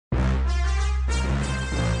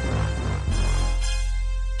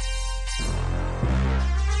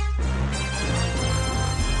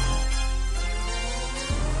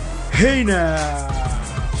Hey now,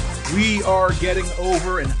 we are getting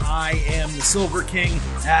over, and I am the Silver King,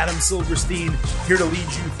 Adam Silverstein, here to lead you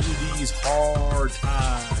through these hard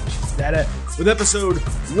times. With episode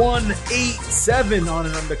 187 on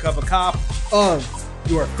an Undercover Cop of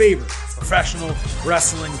your favorite professional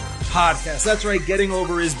wrestling podcast. That's right, Getting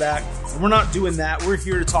Over is back, and we're not doing that. We're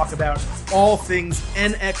here to talk about all things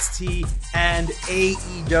NXT and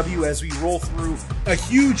AEW as we roll through a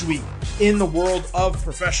huge week in the world of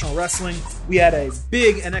professional wrestling. We had a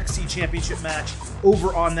big NXT Championship match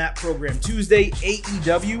over on that program Tuesday.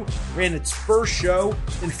 AEW ran its first show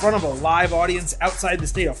in front of a live audience outside the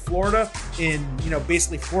state of Florida in,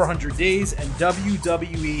 basically 400 days. And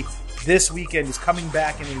WWE this weekend is coming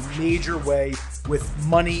back in a major way with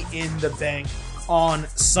Money in the Bank on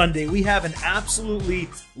Sunday. We have an absolutely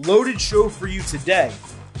loaded show for you today,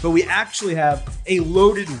 but we actually have a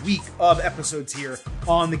loaded week of episodes here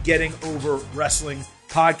on the Getting Over Wrestling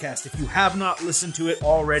podcast. If you have not listened to it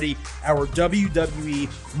already, our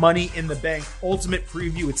WWE Money in the Bank Ultimate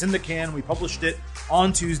Preview, it's in the can. We published it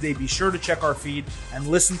on Tuesday. Be sure to check our feed and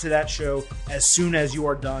listen to that show as soon as you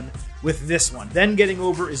are done with this one. Then Getting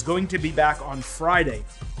Over is going to be back on Friday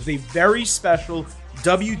with a very special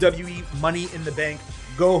WWE Money in the Bank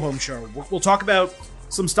Go Home show. We'll talk about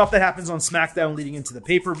some stuff that happens on SmackDown leading into the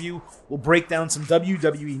pay-per-view. We'll break down some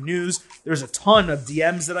WWE news. There's a ton of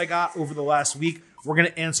DMs that I got over the last week. We're going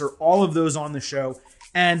to answer all of those on the show.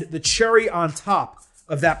 And the cherry on top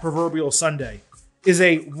of that proverbial Sunday is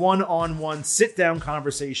a one-on-one sit-down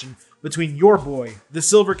conversation between your boy, the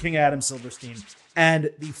Silver King Adam Silverstein,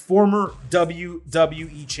 and the former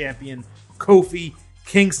WWE champion, Kofi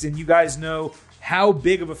Kingston. You guys know how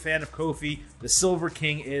big of a fan of Kofi the Silver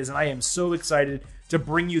King is, and I am so excited to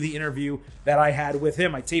bring you the interview that I had with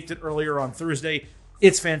him. I taped it earlier on Thursday.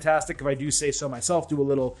 It's fantastic, if I do say so myself. Do a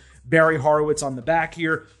little Barry Horowitz on the back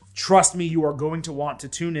here. Trust me, you are going to want to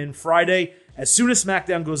tune in Friday as soon as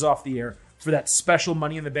SmackDown goes off the air for that special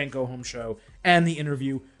Money in the Bank Go Home show and the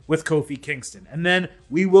interview with Kofi Kingston. And then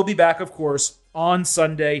we will be back, of course, on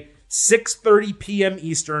Sunday, 6:30 p.m.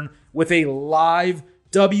 Eastern, with a live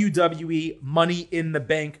WWE Money in the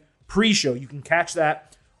Bank pre-show. You can catch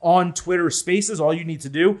that on Twitter Spaces. All you need to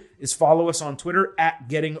do is follow us on Twitter at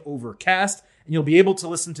GettingOverCast, and you'll be able to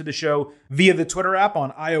listen to the show via the Twitter app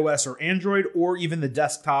on iOS or Android, or even the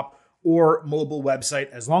desktop or mobile website.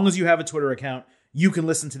 As long as you have a Twitter account, you can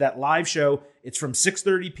listen to that live show. It's from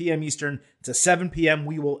 6:30 p.m. Eastern to 7 p.m.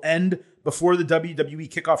 We will end before the WWE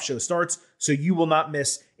kickoff show starts, so you will not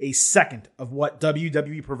miss a second of what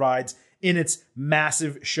WWE provides in its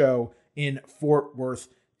massive show in Fort Worth,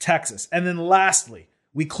 Texas. And then lastly,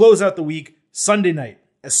 we close out the week Sunday night.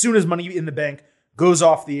 As soon as Money in the Bank goes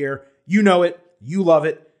off the air, you know it, you love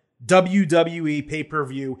it. WWE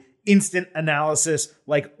pay-per-view, instant analysis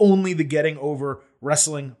like only the Getting Over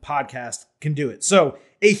Wrestling podcast can do it. So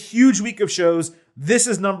a huge week of shows. This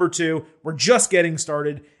is number 2. We're just getting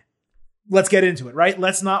started. Let's get into it, right?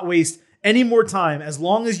 Let's not waste any more time, as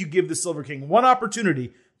long as you give the Silver King one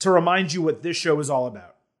opportunity to remind you what this show is all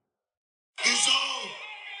about. It's all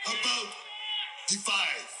about the 5.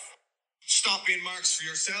 Stop being marks for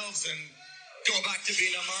yourselves and go back to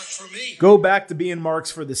being a mark for me. Go back to being marks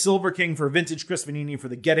for the Silver King, for Vintage Chris Vanini, for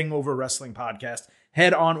the Getting Over Wrestling podcast.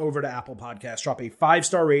 Head on over to Apple Podcasts, drop a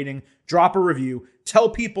 5-star rating, drop a review, tell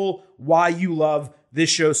people why you love this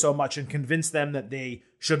show so much, and convince them that they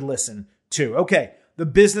should listen too. Okay, the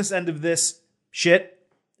business end of this shit,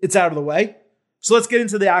 it's out of the way. So let's get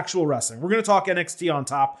into the actual wrestling. We're going to talk NXT on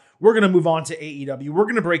top. We're going to move on to AEW. We're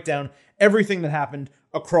going to break down everything that happened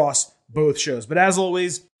across both shows. But as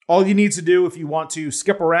always, all you need to do, if you want to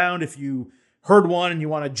skip around, if you heard one and you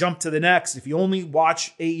want to jump to the next, if you only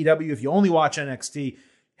watch AEW, if you only watch NXT,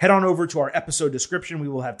 head on over to our episode description. We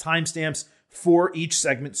will have timestamps for each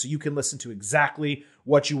segment so you can listen to exactly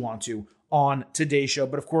what you want to on today's show.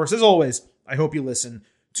 But of course, as always, I hope you listen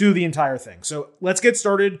to the entire thing. So let's get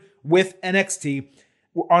started with NXT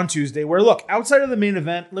on Tuesday, where, look, outside of the main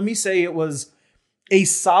event, let me say it was a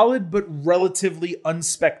solid but relatively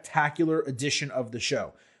unspectacular edition of the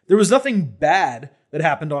show. There was nothing bad that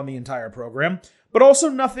happened on the entire program, but also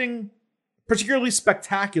nothing particularly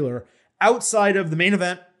spectacular outside of the main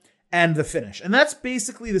event and the finish. And that's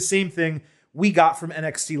basically the same thing we got from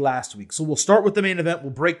NXT last week. So we'll start with the main event.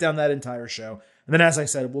 We'll break down that entire show. And then, as I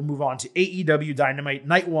said, we'll move on to AEW Dynamite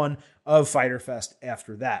Night 1 of Fyter Fest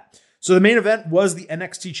after that. So the main event was the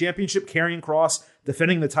NXT Championship, Karrion Kross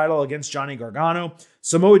defending the title against Johnny Gargano.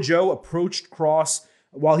 Samoa Joe approached Kross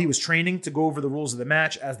while he was training to go over the rules of the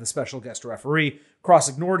match as the special guest referee. Kross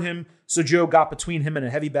ignored him, so Joe got between him and a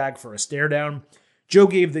heavy bag for a stare down. Joe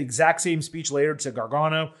gave the exact same speech later to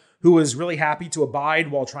Gargano, who was really happy to abide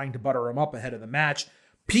while trying to butter him up ahead of the match.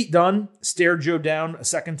 Pete Dunne stared Joe down a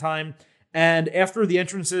second time, and after the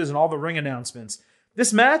entrances and all the ring announcements,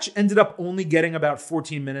 this match ended up only getting about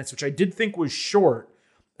 14 minutes, which I did think was short,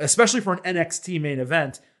 especially for an NXT main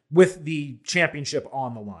event with the championship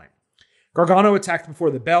on the line. Gargano attacked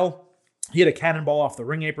before the bell. He had a cannonball off the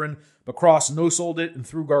ring apron, but Cross no-sold it and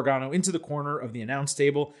threw Gargano into the corner of the announce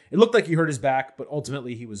table. It looked like he hurt his back, but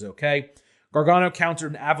ultimately he was okay. Gargano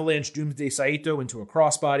countered an avalanche Doomsday Saito into a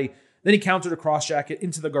crossbody. Then he countered a cross jacket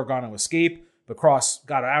into the Gargano escape, but Cross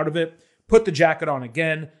got out of it, put the jacket on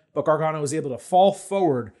again, but Gargano was able to fall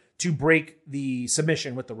forward to break the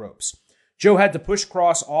submission with the ropes. Joe had to push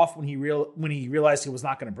Cross off when he realized he was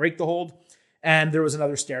not going to break the hold, and there was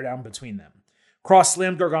another stare down between them. Cross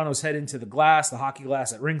slammed Gargano's head into the hockey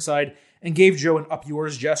glass at ringside, and gave Joe an up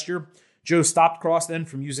yours gesture. Joe stopped Cross then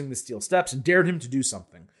from using the steel steps and dared him to do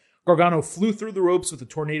something. Gargano flew through the ropes with a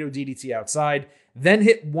tornado DDT outside, then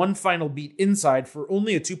hit one final beat inside for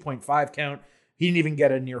only a 2.5 count. He didn't even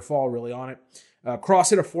get a near fall really on it.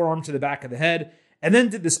 Cross hit a forearm to the back of the head, and then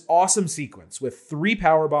did this awesome sequence with 3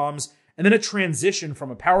 power bombs, and then a transition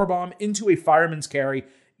from a power bomb into a fireman's carry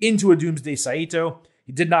into a Doomsday Saito.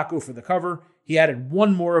 He did not go for the cover. He added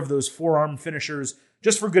one more of those forearm finishers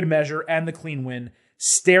just for good measure and the clean win,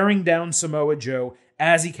 staring down Samoa Joe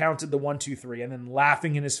as he counted the 1, 2, 3, and then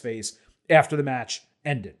laughing in his face after the match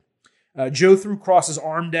ended. Joe threw Cross's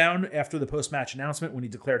arm down after the post-match announcement when he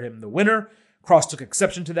declared him the winner. Cross took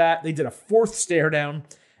exception to that. They did a 4th stare down.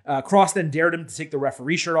 Cross then dared him to take the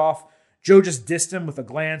referee shirt off. Joe just dissed him with a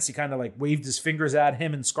glance. He kind of waved his fingers at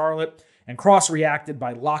him and Scarlett, and Cross reacted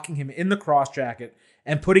by locking him in the cross jacket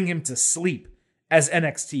and putting him to sleep as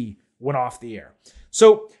NXT went off the air.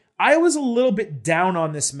 So I was a little bit down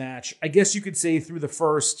on this match, I guess you could say through the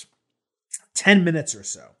first 10 minutes or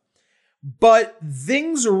so. But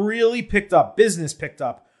things really picked up, business picked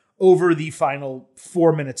up over the final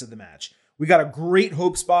 4 minutes of the match. We got a great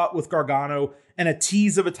hope spot with Gargano and a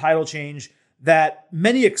tease of a title change that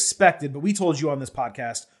many expected, but we told you on this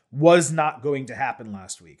podcast was not going to happen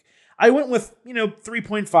last week. I went with,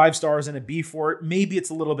 3.5 stars and a B for it. Maybe it's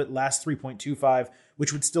a little bit less, 3.25,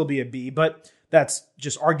 which would still be a B, but that's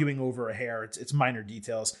just arguing over a hair. It's minor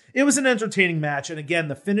details. It was an entertaining match, and again,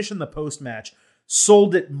 the finish and the post-match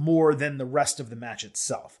sold it more than the rest of the match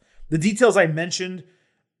itself. The details I mentioned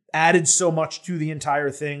added so much to the entire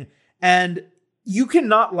thing, and you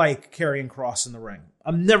cannot like Karrion Kross in the ring.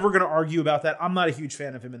 I'm never going to argue about that. I'm not a huge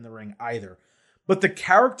fan of him in the ring either. But the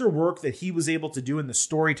character work that he was able to do in the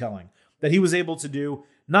storytelling that he was able to do,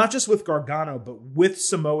 not just with Gargano, but with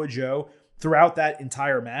Samoa Joe throughout that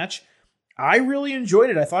entire match, I really enjoyed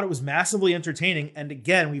it. I thought it was massively entertaining. And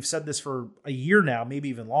again, we've said this for a year now, maybe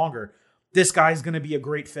even longer. This guy's going to be a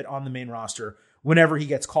great fit on the main roster whenever he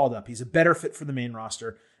gets called up. He's a better fit for the main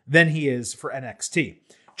roster than he is for NXT.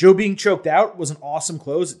 Joe being choked out was an awesome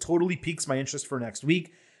close. It totally piques my interest for next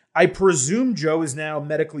week. I presume Joe is now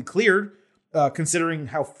medically cleared, considering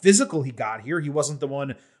how physical he got here. He wasn't the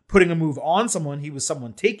one putting a move on someone. He was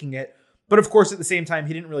someone taking it. But of course, at the same time,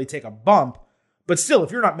 he didn't really take a bump. But still,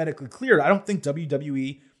 if you're not medically cleared, I don't think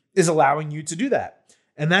WWE is allowing you to do that.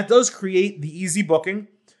 And that does create the easy booking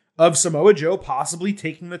of Samoa Joe possibly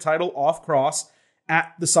taking the title off Kross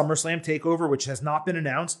at the SummerSlam TakeOver, which has not been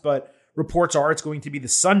announced, but reports are it's going to be the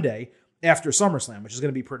Sunday after SummerSlam, which is going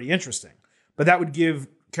to be pretty interesting. But that would give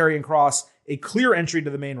Karrion Kross a clear entry to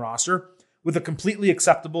the main roster with a completely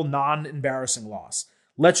acceptable, non-embarrassing loss.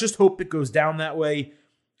 Let's just hope it goes down that way,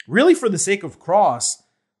 really for the sake of Kross,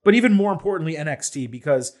 but even more importantly, NXT,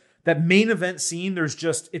 because that main event scene,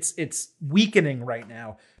 it's weakening right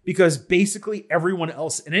now because basically everyone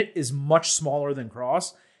else in it is much smaller than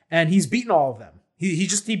Kross, and he's beaten all of them. He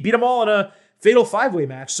beat them all in a fatal 5-way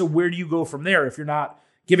match. So where do you go from there if you're not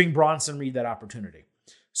giving Bronson Reed that opportunity?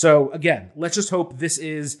 So again, let's just hope this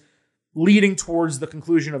is leading towards the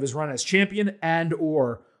conclusion of his run as champion and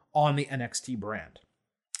or on the NXT brand.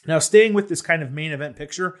 Now, staying with this kind of main event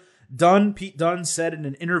picture, Pete Dunne said in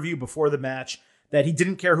an interview before the match that he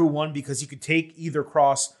didn't care who won because he could take either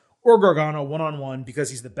Kross or Gargano one-on-one because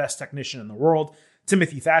he's the best technician in the world.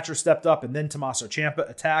 Timothy Thatcher stepped up and then Tommaso Ciampa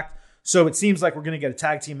attacked. So it seems like we're going to get a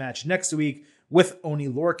tag team match next week with Oney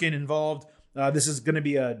Lorcan involved. This is going to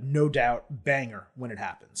be a no doubt banger when it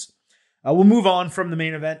happens. We'll move on from the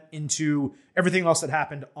main event into everything else that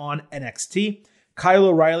happened on NXT. Kyle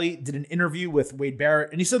O'Reilly did an interview with Wade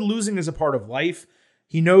Barrett, and he said losing is a part of life.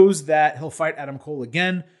 He knows that he'll fight Adam Cole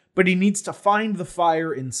again, but he needs to find the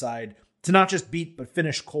fire inside to not just beat, but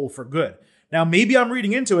finish Cole for good. Now, maybe I'm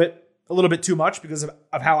reading into it a little bit too much because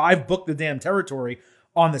of how I've booked the damn territory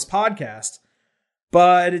on this podcast,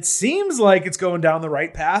 But it seems like it's going down the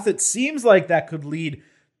right path. It seems like that could lead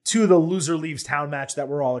to the loser leaves town match that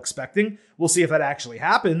we're all expecting. We'll see if that actually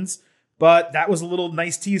happens. But that was a little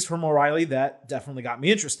nice tease from O'Reilly that definitely got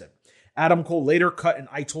me interested. Adam Cole later cut an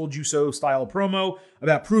I Told You So style promo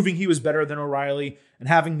about proving he was better than O'Reilly and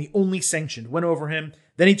having the only sanctioned win over him.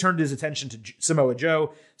 Then he turned his attention to Samoa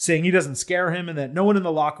Joe, saying he doesn't scare him and that no one in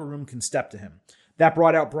the locker room can step to him. That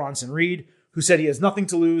brought out Bronson Reed, who said he has nothing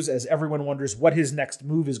to lose as everyone wonders what his next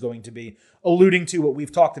move is going to be, alluding to what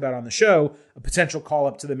we've talked about on the show, a potential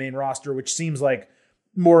call-up to the main roster, which seems like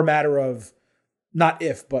more a matter of not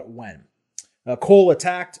if, but when. Cole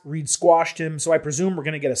attacked, Reed squashed him, so I presume we're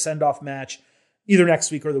going to get a send-off match either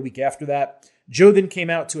next week or the week after that. Joe then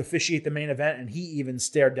came out to officiate the main event, and he even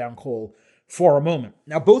stared down Cole for a moment.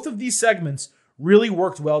 Now, both of these segments really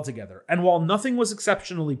worked well together, and while nothing was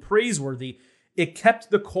exceptionally praiseworthy, it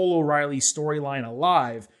kept the Cole O'Reilly storyline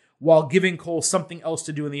alive while giving Cole something else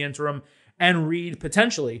to do in the interim and Reed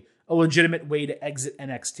potentially a legitimate way to exit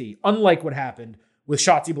NXT, unlike what happened with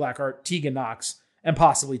Shotzi Blackheart, Tegan Nox, and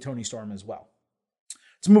possibly Toni Storm as well.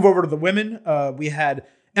 To move over to the women, we had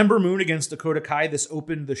Ember Moon against Dakota Kai. This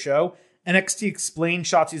opened the show. NXT explained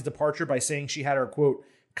Shotzi's departure by saying she had her, quote,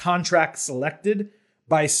 contract selected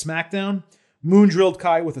by SmackDown. Moon drilled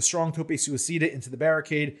Kai with a strong tope suicida into the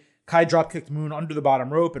barricade. Kai dropkicked Moon under the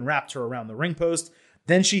bottom rope and wrapped her around the ring post.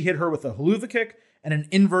 Then she hit her with a haluva kick and an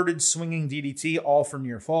inverted swinging DDT, all for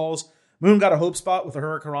near falls. Moon got a hope spot with a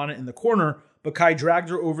hurricanrana in the corner, but Kai dragged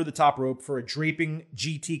her over the top rope for a draping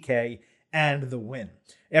GTK and the win.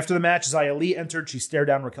 After the match, Xia Li entered. She stared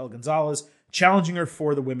down Raquel Gonzalez, challenging her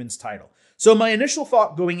for the women's title. So my initial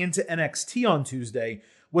thought going into NXT on Tuesday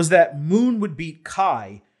was that Moon would beat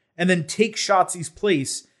Kai and then take Shotzi's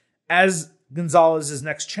place as Gonzalez's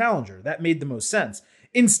next challenger. That made the most sense.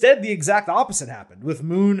 Instead, the exact opposite happened, with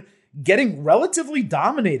Moon getting relatively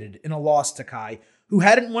dominated in a loss to Kai, who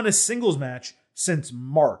hadn't won a singles match since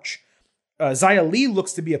March. Xia Li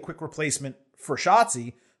looks to be a quick replacement for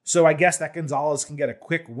Shotzi, so I guess that Gonzalez can get a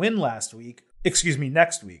quick win next week.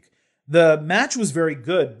 The match was very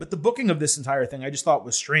good, but the booking of this entire thing I just thought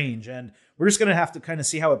was strange, and we're just going to have to kind of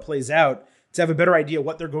see how it plays out to have a better idea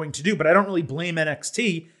what they're going to do. But I don't really blame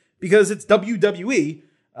NXT because it's WWE,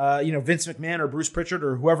 Vince McMahon or Bruce Pritchard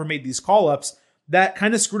or whoever made these call-ups that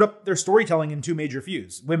kind of screwed up their storytelling in two major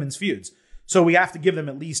feuds, women's feuds. So we have to give them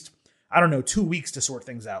at least, 2 weeks to sort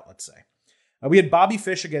things out, let's say. We had Bobby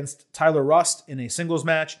Fish against Tyler Rust in a singles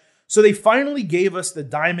match. So they finally gave us the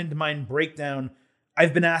Diamond Mine breakdown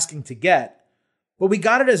I've been asking to get, but we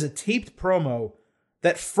got it as a taped promo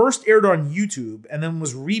that first aired on YouTube and then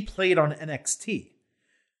was replayed on NXT.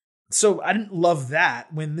 So I didn't love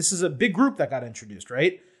that when this is a big group that got introduced,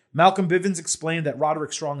 right? Malcolm Bivens explained that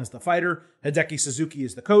Roderick Strong is the fighter, Hideki Suzuki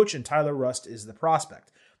is the coach, and Tyler Rust is the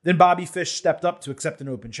prospect. Then Bobby Fish stepped up to accept an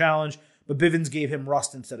open challenge, but Bivens gave him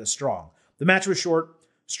Rust instead of Strong. The match was short.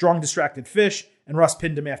 Strong distracted Fish, and Rust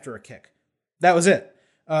pinned him after a kick. That was it.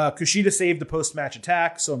 Kushida saved the post-match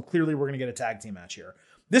attack, so clearly we're going to get a tag team match here.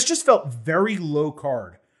 This just felt very low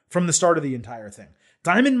card from the start of the entire thing.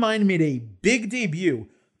 Diamond Mine made a big debut,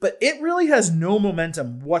 but it really has no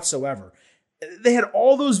momentum whatsoever. They had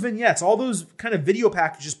all those vignettes, all those kind of video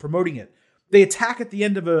packages promoting it. They attack at the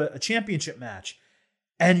end of a championship match,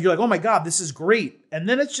 and you're like, oh my God, this is great. And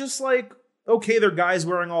then it's just like, okay, they're guys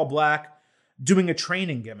wearing all black, doing a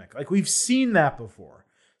training gimmick. Like, we've seen that before.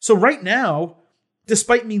 So right now,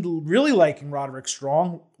 despite me really liking Roderick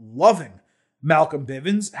Strong, loving Malcolm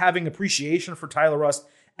Bivens, having appreciation for Tyler Rust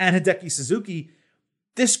and Hideki Suzuki,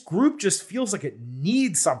 this group just feels like it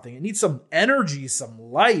needs something. It needs some energy, some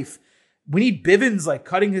life. We need Bivens like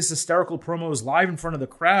cutting his hysterical promos live in front of the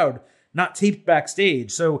crowd, not taped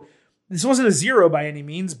backstage. So this wasn't a 0 by any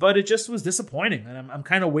means, but it just was disappointing. And I'm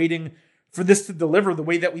kind of waiting for this to deliver the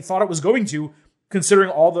way that we thought it was going to, considering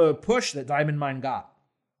all the push that Diamond Mine got.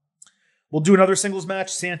 We'll do another singles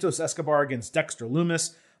match, Santos Escobar against Dexter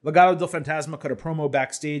Lumis. Legado del Fantasma cut a promo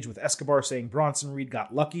backstage with Escobar saying Bronson Reed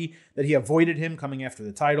got lucky that he avoided him coming after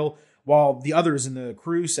the title, while the others in the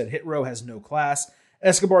crew said Hit Row has no class.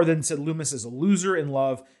 Escobar then said Lumis is a loser in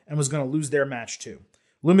love and was going to lose their match too.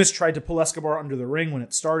 Lumis tried to pull Escobar under the ring when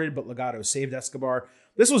it started, but Legado saved Escobar.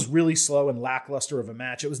 This was really slow and lackluster of a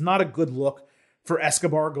match. It was not a good look for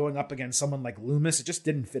Escobar going up against someone like Lumis. It just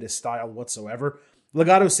didn't fit his style whatsoever.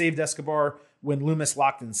 Legado saved Escobar when Lumis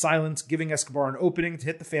locked in silence, giving Escobar an opening to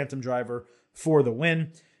hit the Phantom Driver for the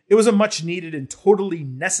win. It was a much needed and totally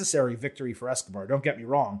necessary victory for Escobar, don't get me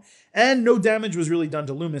wrong. And no damage was really done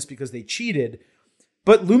to Lumis because they cheated.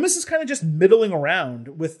 But Lumis is kind of just middling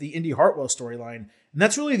around with the Indy Hartwell storyline, and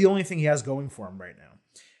that's really the only thing he has going for him right now.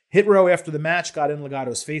 Hit Row after the match got in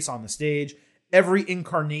Legato's face on the stage. Every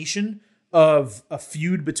incarnation of a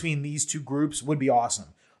feud between these two groups would be awesome.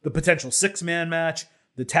 The potential 6-man match,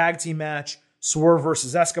 the tag team match, Swerve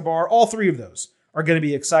versus Escobar, all three of those are going to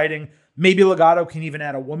be exciting. Maybe Legado can even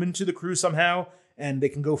add a woman to the crew somehow, and they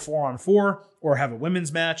can go 4-on-4 or have a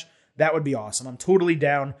women's match. That would be awesome. I'm totally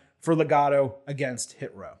down for Legado against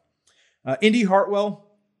Hit Row. Indy Hartwell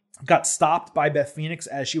got stopped by Beth Phoenix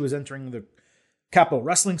as she was entering the Capitol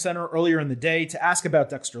Wrestling Center earlier in the day to ask about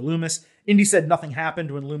Dexter Lumis. Indy said nothing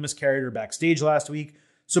happened when Lumis carried her backstage last week,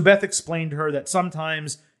 so Beth explained to her that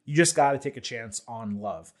sometimes you just got to take a chance on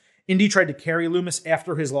love. Indy tried to carry Lumis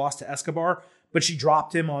after his loss to Escobar, but she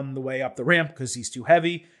dropped him on the way up the ramp because he's too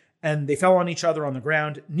heavy, and they fell on each other on the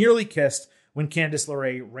ground, nearly kissed when Candice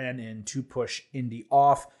LeRae ran in to push Indy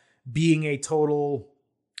off, being a total,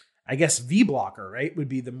 I guess, V-blocker, right, would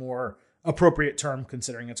be the more appropriate term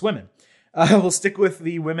considering it's women. We'll stick with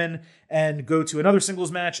the women and go to another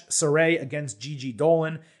singles match, Sarray against Gigi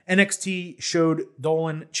Dolan. NXT showed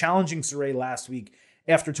Dolan challenging Sarray last week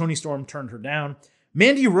after Toni Storm turned her down.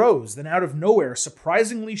 Mandy Rose, then out of nowhere,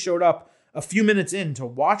 surprisingly showed up a few minutes in to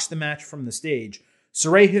watch the match from the stage.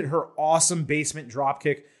 Sarray hit her awesome basement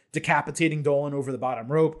dropkick, decapitating Dolan over the bottom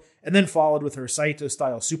rope, and then followed with her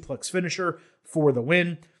Saito-style suplex finisher for the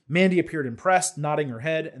win. Mandy appeared impressed, nodding her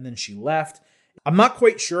head, and then she left. I'm not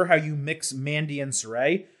quite sure how you mix Mandy and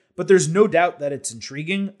Sarray, but there's no doubt that it's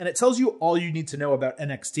intriguing, and it tells you all you need to know about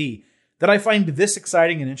NXT, that I find this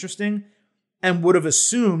exciting and interesting, and would have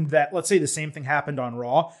assumed that, let's say the same thing happened on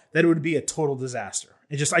Raw, that it would be a total disaster.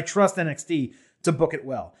 I trust NXT to book it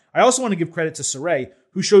well. I also want to give credit to Sarray,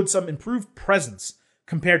 who showed some improved presence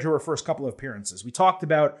compared to her first couple of appearances. We talked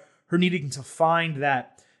about her needing to find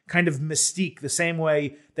that kind of mystique the same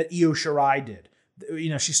way that Io Shirai did.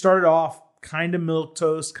 She started off kind of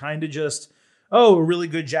milquetoast, kind of just, a really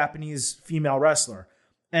good Japanese female wrestler.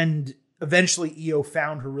 And eventually Io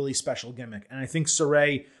found her really special gimmick. And I think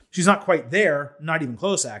Sarray, she's not quite there, not even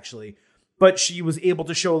close actually, but she was able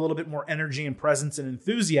to show a little bit more energy and presence and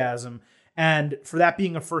enthusiasm. And for that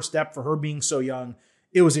being a first step, for her being so young,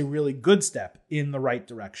 it was a really good step in the right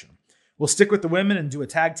direction. We'll stick with the women and do a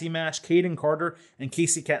tag team match. Kaden Carter and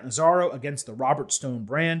Casey Catanzaro against the Robert Stone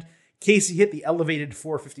brand. Casey hit the elevated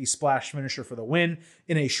 450 splash finisher for the win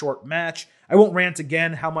in a short match. I won't rant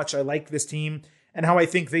again how much I like this team and how I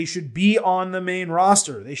think they should be on the main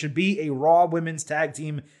roster. They should be a Raw women's tag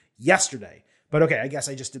team yesterday. But okay, I guess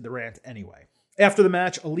I just did the rant anyway. After the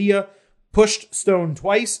match, Aaliyah pushed Stone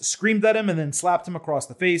twice, screamed at him, and then slapped him across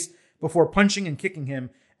the face before punching and kicking him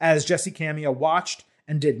as Jessie Camia watched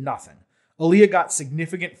and did nothing. Aaliyah got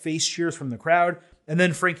significant face cheers from the crowd, and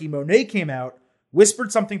then Frankie Monet came out,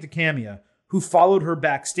 whispered something to Camia, who followed her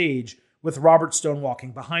backstage with Robert Stone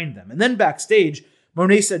walking behind them. And then backstage,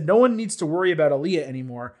 Monet said no one needs to worry about Aaliyah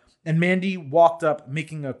anymore, and Mandy walked up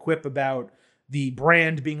making a quip about the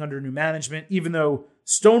brand being under new management, even though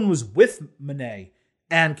Stone was with Monet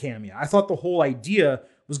and Camia. I thought the whole idea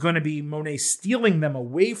was going to be Monet stealing them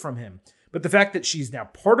away from him. But the fact that she's now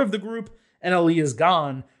part of the group and Aaliyah's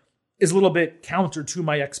gone is a little bit counter to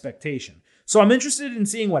my expectation. So I'm interested in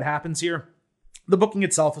seeing what happens here. The booking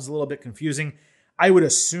itself is a little bit confusing. I would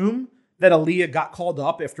assume that Aaliyah got called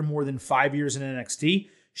up after more than 5 years in NXT.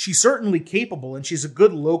 She's certainly capable, and she's a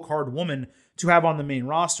good low-card woman to have on the main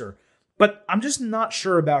roster. But I'm just not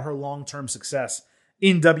sure about her long-term success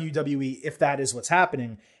in WWE if that is what's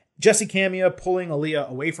happening. Jessie Camia pulling Aaliyah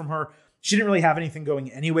away from her. She didn't really have anything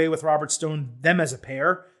going anyway with Robert Stone. Them as a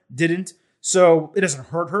pair didn't. So it doesn't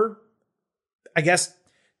hurt her. I guess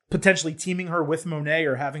potentially teaming her with Monet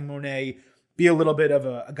or having Monet be a little bit of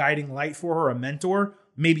a guiding light for her, a mentor,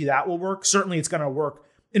 maybe that will work. Certainly it's going to work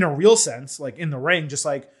in a real sense, like in the ring, just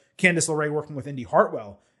like Candice LeRae working with Indy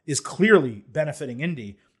Hartwell is clearly benefiting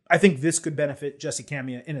Indy. I think this could benefit Jessie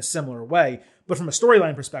Camia in a similar way. But from a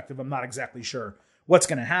storyline perspective, I'm not exactly sure what's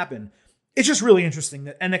going to happen. It's just really interesting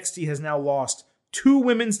that NXT has now lost 2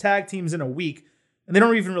 women's tag teams in a week, and they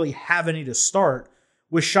don't even really have any to start,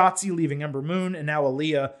 with Shotzi leaving Ember Moon and now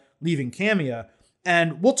Aaliyah leaving Camia.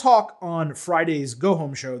 And we'll talk on Friday's Go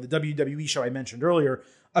Home show, the WWE show I mentioned earlier,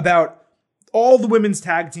 about all the women's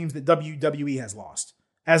tag teams that WWE has lost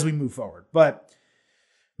as we move forward. But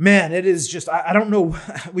man, it is just, I don't know.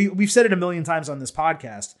 We've said it a million times on this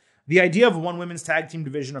podcast. The idea of one women's tag team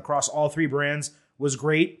division across all 3 brands was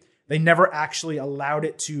great. They never actually allowed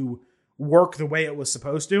it to work the way it was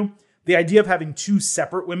supposed to. The idea of having 2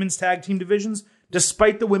 separate women's tag team divisions,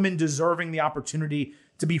 despite the women deserving the opportunity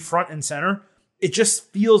to be front and center, it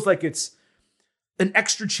just feels like it's an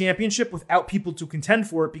extra championship without people to contend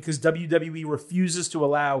for it because WWE refuses to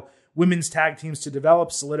allow women's tag teams to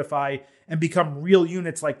develop, solidify, and become real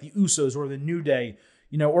units like the Usos or the New Day,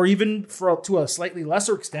 or even to a slightly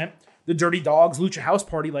lesser extent, the Dirty Dogs, Lucha House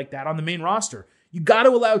Party like that on the main roster. You got to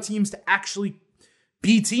allow teams to actually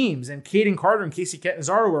be teams, and Kaden Carter and Kacy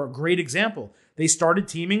Catanzaro are a great example. They started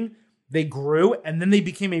teaming, they grew, and then they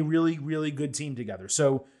became a really, really good team together.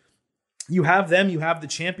 So you have them, you have the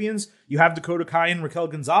champions, you have Dakota Kai and Raquel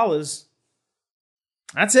Gonzalez.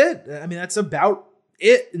 That's it. I mean, that's about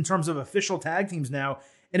it in terms of official tag teams now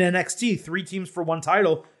in NXT. 3 teams for 1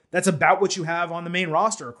 title. That's about what you have on the main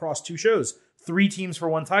roster across 2 shows. 3 teams for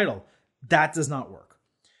 1 title. That does not work.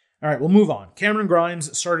 All right, we'll move on. Cameron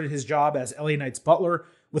Grimes started his job as LA Knight's butler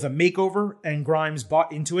with a makeover, and Grimes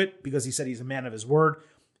bought into it because he said he's a man of his word.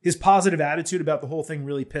 His positive attitude about the whole thing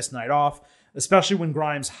really pissed Knight off, especially when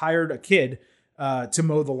Grimes hired a kid to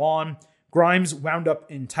mow the lawn. Grimes wound up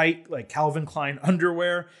in tight, like Calvin Klein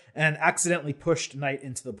underwear and accidentally pushed Knight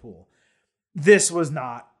into the pool. This was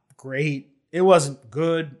not great. It wasn't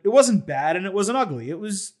good. It wasn't bad, and it wasn't ugly. It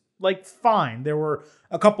was fine. There were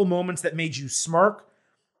a couple moments that made you smirk,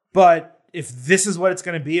 but if this is what it's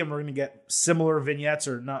going to be, and we're going to get similar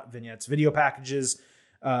video packages,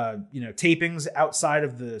 tapings outside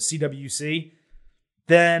of the CWC,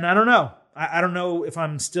 then I don't know. I don't know if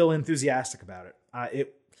I'm still enthusiastic about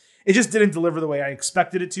it. It just didn't deliver the way I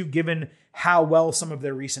expected it to, given how well some of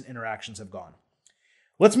their recent interactions have gone.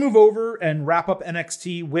 Let's move over and wrap up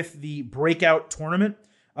NXT with the Breakout Tournament.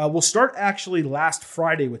 We'll start actually last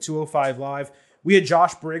Friday with 205 Live. We had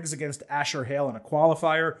Josh Briggs against Asher Hale in a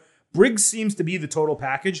qualifier. Briggs seems to be the total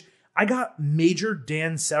package. I got major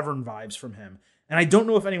Dan Severn vibes from him. And I don't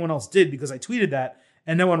know if anyone else did because I tweeted that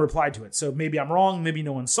and no one replied to it. So maybe I'm wrong. Maybe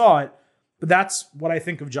no one saw it. But that's what I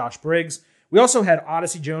think of Josh Briggs. We also had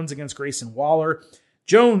Odyssey Jones against Grayson Waller.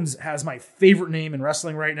 Jones has my favorite name in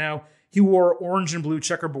wrestling right now. He wore orange and blue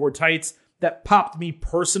checkerboard tights that popped me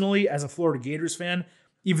personally as a Florida Gators fan,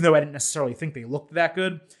 even though I didn't necessarily think they looked that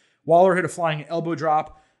good. Waller hit a flying elbow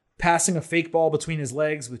drop, passing a fake ball between his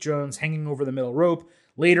legs with Jones hanging over the middle rope.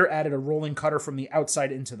 Later added a rolling cutter from the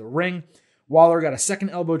outside into the ring. Waller got a second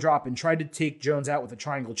elbow drop and tried to take Jones out with a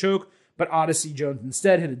triangle choke, but Odyssey Jones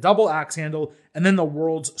instead hit a double axe handle and then the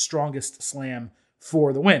world's strongest slam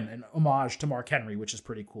for the win, an homage to Mark Henry, which is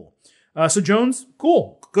pretty cool. So Jones,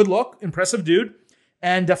 cool, good look, impressive dude,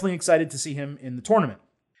 and definitely excited to see him in the tournament.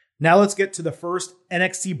 Now let's get to the first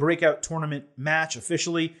NXT Breakout Tournament match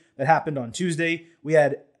officially that happened on Tuesday. We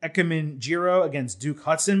had Ikemen Jiro against Duke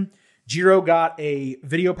Hudson. Jiro got a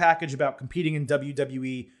video package about competing in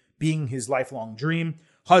WWE being his lifelong dream.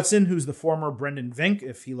 Hudson, who's the former Brendan Vink,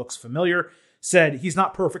 if he looks familiar, said he's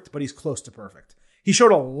not perfect, but he's close to perfect. He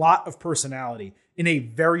showed a lot of personality in a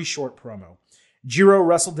very short promo. Jiro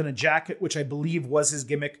wrestled in a jacket, which I believe was his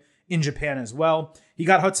gimmick in Japan as well. He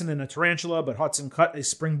got Hudson in a tarantula, but Hudson cut a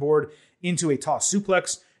springboard into a toss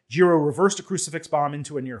suplex. Jiro reversed a crucifix bomb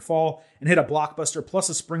into a near fall and hit a blockbuster plus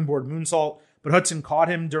a springboard moonsault, but Hudson caught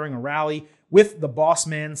him during a rally with the Boss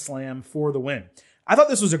Man Slam for the win. I thought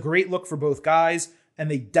this was a great look for both guys, and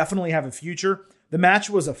they definitely have a future. The match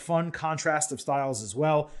was a fun contrast of styles as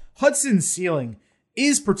well. Hudson's ceiling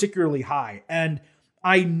is particularly high, and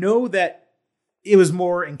I know that it was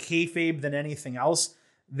more in kayfabe than anything else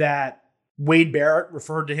that Wade Barrett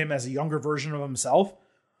referred to him as a younger version of himself.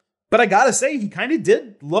 But I gotta say, he kind of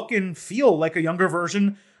did look and feel like a younger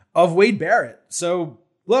version of Wade Barrett. So,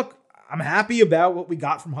 look, I'm happy about what we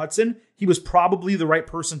got from Hudson. He was probably the right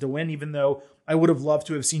person to win, even though I would have loved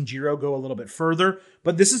to have seen Jiro go a little bit further.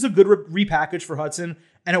 But this is a good repackage for Hudson,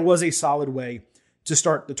 and it was a solid way to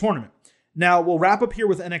start the tournament. Now, we'll wrap up here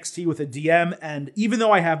with NXT with a DM, and even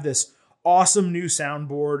though I have this awesome new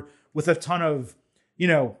soundboard with a ton of,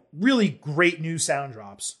 really great new sound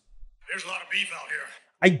drops, there's a lot of beef out here.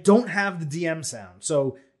 I don't have the DM sound,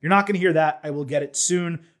 so you're not going to hear that. I will get it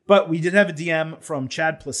soon. But we did have a DM from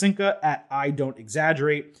Chad Placinka at I Don't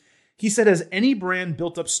Exaggerate. He said, has any brand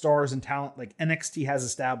built up stars and talent like NXT has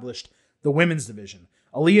established the women's division?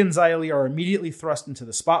 Aaliyah and Xia Li are immediately thrust into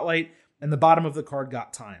the spotlight, and the bottom of the card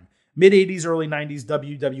got time. Mid-80s, early 90s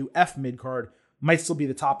WWF mid-card might still be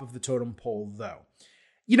the top of the totem pole, though.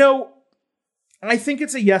 I think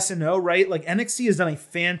it's a yes and no, right? Like, NXT has done a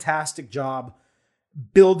fantastic job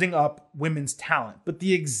building up women's talent. But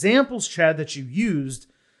the examples, Chad, that you used,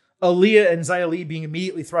 Aaliyah and Xia Li being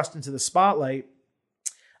immediately thrust into the spotlight,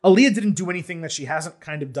 Aaliyah didn't do anything that she hasn't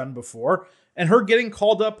kind of done before. And her getting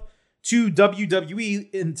called up to WWE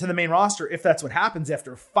into the main roster, if that's what happens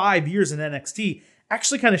after 5 years in NXT,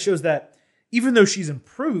 actually kind of shows that even though she's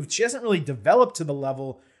improved, she hasn't really developed to the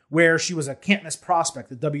level where she was a can't-miss prospect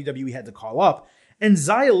that WWE had to call up. And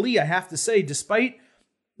Xia Li, I have to say, despite,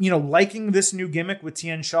 liking this new gimmick with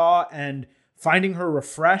Tian Sha and finding her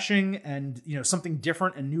refreshing and, something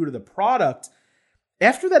different and new to the product,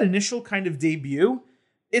 after that initial kind of debut,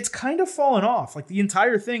 it's kind of fallen off. Like the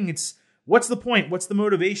entire thing, it's what's the point? What's the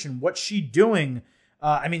motivation? What's she doing?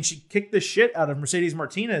 She kicked the shit out of Mercedes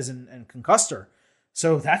Martinez and concussed her.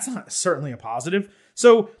 So that's not certainly a positive.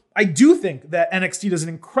 So I do think that NXT does an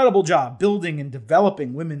incredible job building and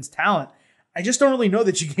developing women's talent. I just don't really know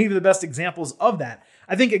that you gave the best examples of that.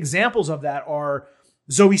 I think examples of that are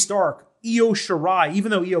Zoe Stark, Io Shirai.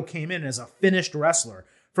 Even though Io came in as a finished wrestler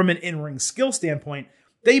from an in-ring skill standpoint,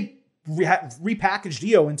 they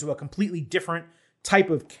repackaged Io into a completely different type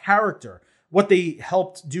of character. What they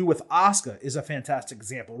helped do with Asuka is a fantastic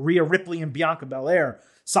example. Rhea Ripley and Bianca Belair,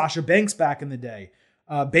 Sasha Banks back in the day,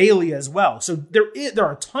 Bayley as well. So there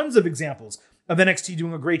are tons of examples of NXT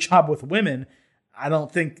doing a great job with women. I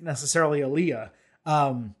don't think necessarily Aaliyah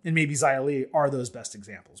and maybe Xia Li are those best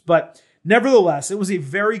examples. But nevertheless, it was a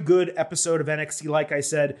very good episode of NXT. Like I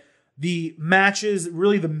said, the matches,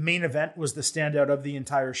 really the main event was the standout of the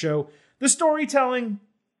entire show. The storytelling,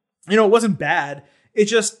 it wasn't bad. It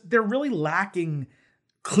just, they're really lacking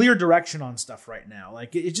clear direction on stuff right now.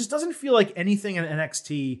 Like, it just doesn't feel like anything in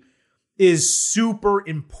NXT is super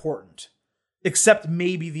important, except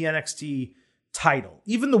maybe the NXT title.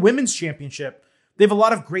 Even the women's championship, they have a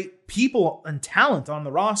lot of great people and talent on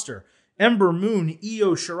the roster. Ember Moon,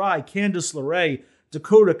 Io Shirai, Candice LeRae,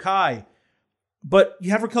 Dakota Kai. But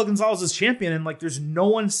you have Raquel Gonzalez as champion, and there's no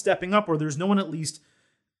one stepping up, or there's no one at least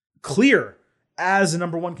clear as a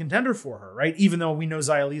number one contender for her, right? Even though we know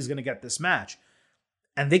Xia Li is going to get this match.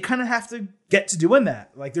 And they kind of have to get to doing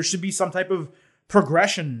that. There should be some type of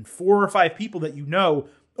progression. 4 or 5 people that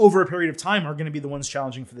over a period of time are going to be the ones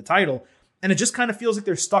challenging for the title. And it just kind of feels like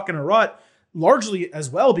they're stuck in a rut, largely as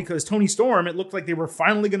well because Toni Storm, it looked like they were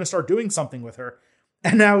finally going to start doing something with her.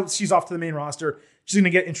 And now she's off to the main roster. She's going to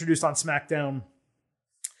get introduced on SmackDown,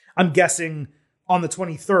 I'm guessing, on the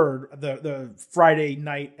 23rd, the Friday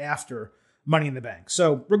night after Money in the Bank.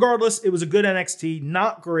 So regardless, it was a good NXT,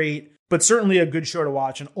 not great, but certainly a good show to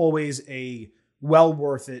watch and always a well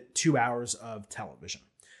worth it 2 hours of television.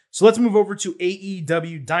 So let's move over to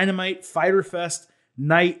AEW Dynamite Fyter Fest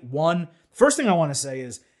Night 1. First thing I want to say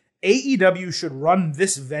is AEW should run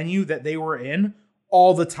this venue that they were in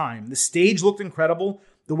all the time. The stage looked incredible.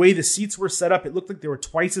 The way the seats were set up, it looked like there were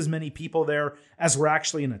twice as many people there as were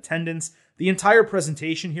actually in attendance. The entire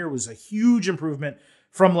presentation here was a huge improvement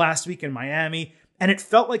from last week in Miami, and it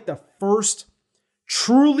felt like the first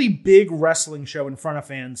truly big wrestling show in front of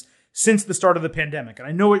fans since the start of the pandemic. And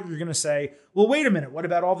I know what you're going to say. Well, wait a minute. What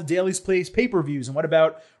about all the Daily's Place pay-per-views? And what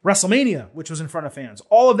about WrestleMania, which was in front of fans?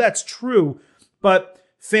 All of that's true, but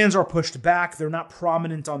fans are pushed back. They're not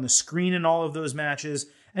prominent on the screen in all of those matches.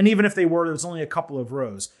 And even if they were, there was only a couple of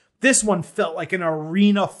rows. This one felt like an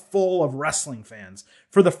arena full of wrestling fans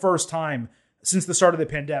for the first time since the start of the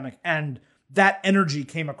pandemic. And that energy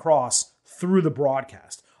came across through the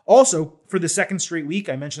broadcast. Also, for the second straight week,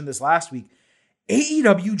 I mentioned this last week,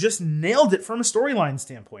 AEW just nailed it from a storyline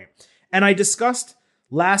standpoint. And I discussed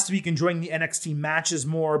last week enjoying the NXT matches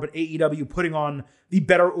more, but AEW putting on the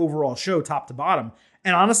better overall show top to bottom.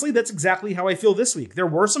 And honestly, that's exactly how I feel this week. There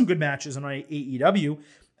were some good matches on AEW.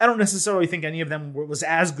 I don't necessarily think any of them was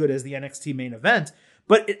as good as the NXT main event,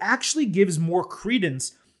 but it actually gives more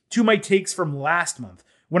credence to my takes from last month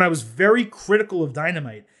when I was very critical of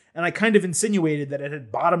Dynamite, and I kind of insinuated that it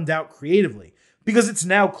had bottomed out creatively, because it's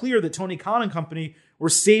now clear that Tony Khan and company were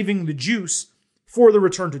saving the juice for the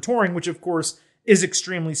return to touring, which of course is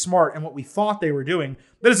extremely smart and what we thought they were doing.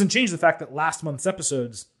 That doesn't change the fact that last month's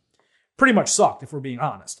episodes pretty much sucked, if we're being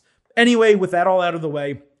honest. Anyway, with that all out of the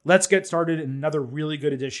way, let's get started in another really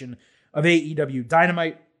good edition of AEW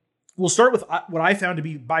Dynamite. We'll start with what I found to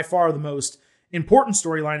be by far the most important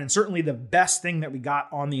storyline and certainly the best thing that we got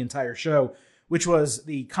on the entire show, which was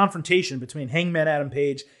the confrontation between Hangman Adam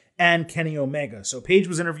Page and Kenny Omega. So Page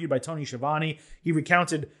was interviewed by Tony Schiavone. He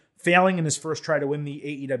recounted failing in his first try to win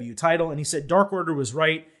the AEW title, and he said Dark Order was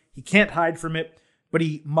right. He can't hide from it, but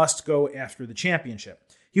he must go after the championship.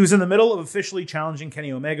 He was in the middle of officially challenging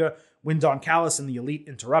Kenny Omega when Don Callis and the Elite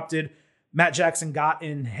interrupted. Matt Jackson got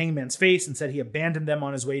in Hangman's face and said he abandoned them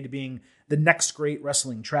on his way to being the next great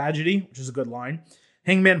wrestling tragedy, which is a good line.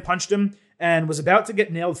 Hangman punched him and was about to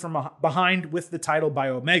get nailed from behind with the title by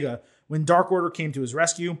Omega when Dark Order came to his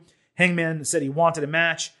rescue. Hangman said he wanted a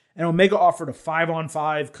match, and Omega offered a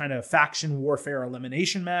 5-on-5 kind of faction warfare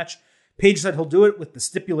elimination match. Page said he'll do it with the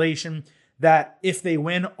stipulation that if they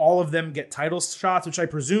win, all of them get title shots, which I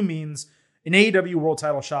presume means an AEW world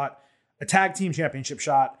title shot, a tag team championship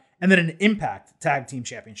shot, and then an Impact tag team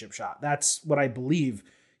championship shot. That's what I believe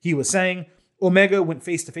he was saying. Omega went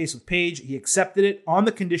face-to-face with Page. He accepted it on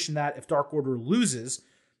the condition that if Dark Order loses,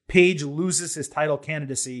 Page loses his title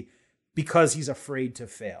candidacy because he's afraid to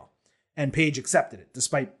fail. And Page accepted it,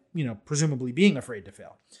 despite, presumably being afraid to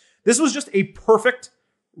fail. This was just a perfect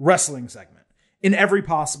wrestling segment in every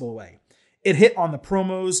possible way. It hit on the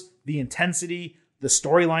promos, the intensity, the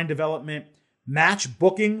storyline development, match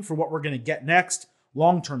booking for what we're going to get next,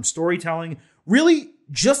 long-term storytelling, really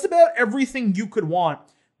just about everything you could want.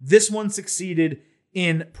 This one succeeded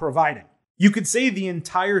in providing. You could say the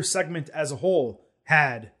entire segment as a whole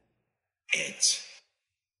had it.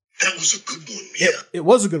 That was a good one, yeah. It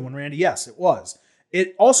was a good one, Randy. Yes, it was.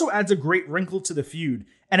 It also adds a great wrinkle to the feud,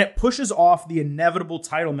 and it pushes off the inevitable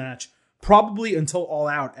title match probably until All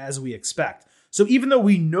Out, as we expect. So even though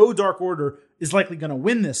we know Dark Order is likely going to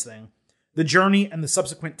win this thing, the journey and the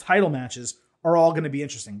subsequent title matches are all going to be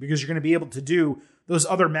interesting because you're going to be able to do those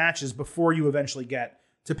other matches before you eventually get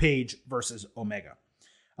to Page versus Omega.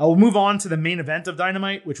 We'll move on to the main event of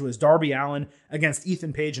Dynamite, which was Darby Allin against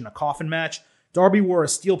Ethan Page in a coffin match. Darby wore a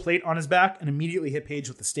steel plate on his back and immediately hit Page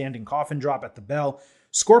with a standing coffin drop at the bell.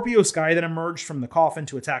 Scorpio Sky then emerged from the coffin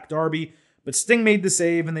to attack Darby, but Sting made the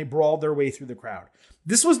save and they brawled their way through the crowd.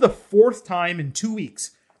 This was the fourth time in 2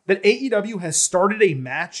 weeks that AEW has started a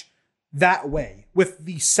match that way, with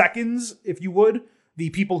the seconds, if you would, the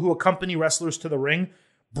people who accompany wrestlers to the ring,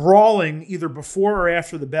 brawling either before or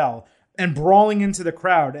after the bell and brawling into the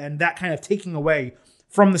crowd, and that kind of taking away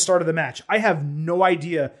from the start of the match. I have no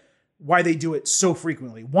idea why they do it so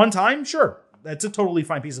frequently. One time, sure, that's a totally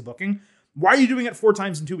fine piece of booking. Why are you doing it 4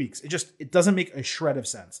 times in 2 weeks? It doesn't make a shred of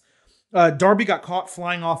sense. Darby got caught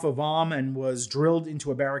flying off a bomb and was drilled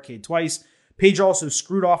into a barricade twice. Page also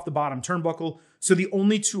screwed off the bottom turnbuckle, so the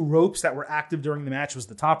only 2 ropes that were active during the match was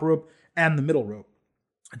the top rope and the middle rope.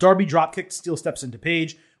 Darby dropkicked steel steps into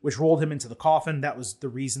Page, which rolled him into the coffin. That was the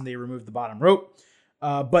reason they removed the bottom rope.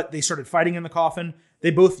 But they started fighting in the coffin. They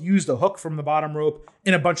both used a hook from the bottom rope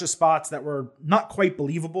in a bunch of spots that were not quite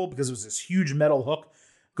believable because it was this huge metal hook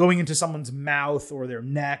going into someone's mouth or their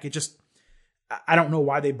neck. I don't know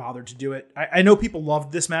why they bothered to do it. I know people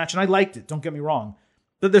loved this match, and I liked it, don't get me wrong.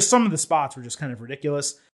 But there's some of the spots were just kind of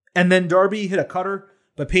ridiculous. And then Darby hit a cutter,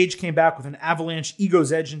 but Page came back with an avalanche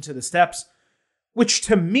Ego's Edge into the steps, which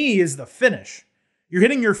to me is the finish. You're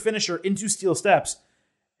hitting your finisher into steel steps,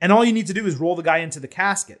 and all you need to do is roll the guy into the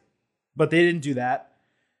casket. But they didn't do that.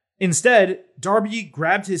 Instead, Darby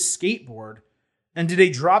grabbed his skateboard and did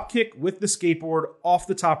a drop kick with the skateboard off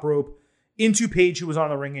the top rope into Page, who was on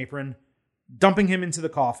the ring apron, dumping him into the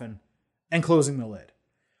coffin and closing the lid.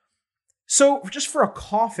 So just for a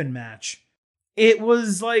coffin match, it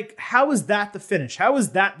was like, how is that the finish? How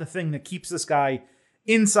is that the thing that keeps this guy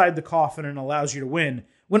inside the coffin and allows you to win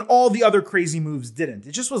when all the other crazy moves didn't?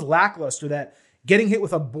 It just was lackluster that getting hit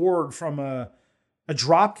with a board from a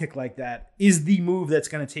drop kick like that is the move that's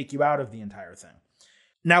going to take you out of the entire thing.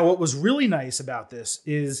 Now, what was really nice about this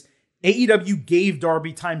is AEW gave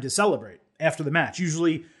Darby time to celebrate after the match.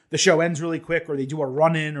 Usually the show ends really quick or they do a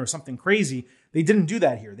run-in or something crazy. They didn't do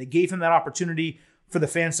that here. They gave him that opportunity for the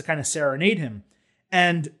fans to kind of serenade him.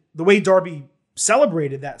 And the way Darby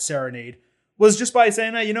celebrated that serenade was just by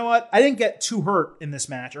saying, hey, you know what? I didn't get too hurt in this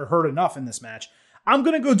match or hurt enough in this match. I'm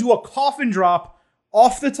going to go do a coffin drop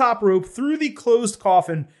off the top rope through the closed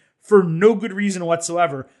coffin for no good reason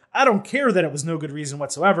whatsoever. I don't care that it was no good reason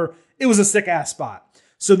whatsoever. It was a sick-ass spot.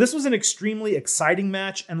 So this was an extremely exciting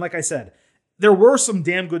match. And like I said, there were some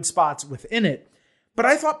damn good spots within it. But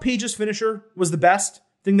I thought Page's finisher was the best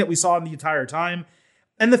thing that we saw in the entire time.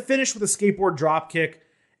 And the finish with a skateboard drop kick,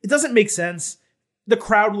 it doesn't make sense. The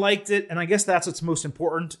crowd liked it, and I guess that's what's most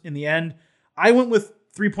important in the end. I went with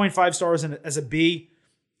 3.5 stars as a B.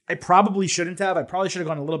 I probably shouldn't have. I probably should have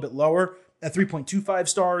gone a little bit lower at 3.25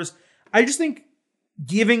 stars. I just think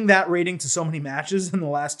giving that rating to so many matches in the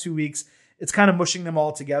last 2 weeks, it's kind of mushing them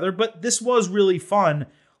all together. But this was really fun.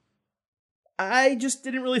 I just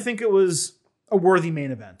didn't really think it was a worthy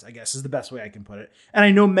main event, I guess is the best way I can put it. And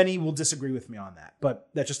I know many will disagree with me on that, but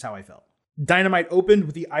that's just how I felt. Dynamite opened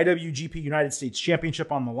with the IWGP United States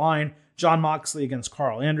Championship on the line, Jon Moxley against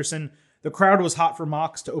Carl Anderson. The crowd was hot for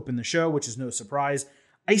Mox to open the show, which is no surprise.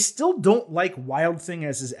 I still don't like Wild Thing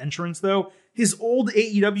as his entrance, though. His old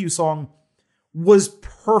AEW song was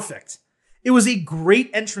perfect. It was a great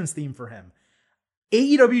entrance theme for him.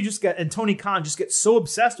 AEW and Tony Khan just get so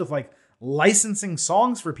obsessed with like licensing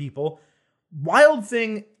songs for people. Wild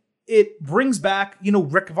Thing, it brings back,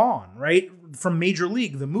 Rick Vaughn, right? From Major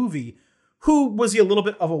League, the movie. Who was he a little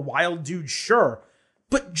bit of a wild dude? Sure.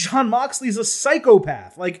 But Jon Moxley's a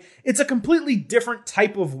psychopath. Like, it's a completely different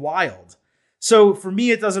type of wild. So for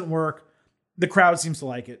me, it doesn't work. The crowd seems to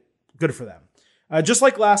like it. Good for them. Just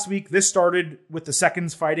like last week, this started with the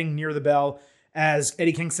seconds fighting near the bell as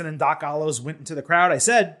Eddie Kingston and Doc Gallows went into the crowd. I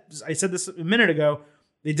said this a minute ago.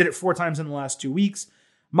 They did it 4 times in the last 2 weeks.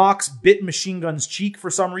 Mox bit Machine Gun's cheek for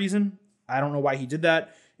some reason. I don't know why he did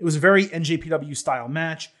that. It was a very NJPW style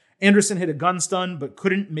match. Anderson hit a gun stun, but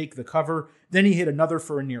couldn't make the cover. Then he hit another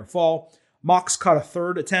for a near fall. Mox caught a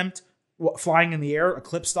third attempt, flying in the air,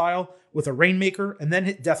 Eclipse style, with a Rainmaker, and then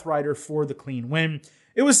hit Death Rider for the clean win.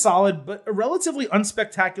 It was solid, but a relatively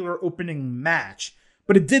unspectacular opening match.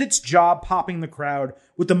 But it did its job popping the crowd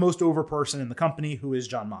with the most over person in the company, who is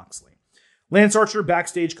Jon Moxley. Lance Archer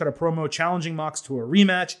backstage cut a promo challenging Mox to a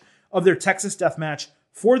rematch of their Texas Death Match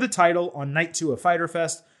for the title on Night 2 of Fyter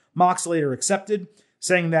Fest. Mox later accepted,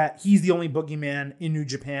 saying that he's the only boogeyman in New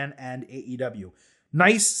Japan and AEW.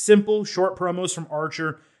 Nice, simple, short promos from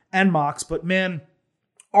Archer and Mox, but man,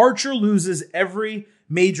 Archer loses every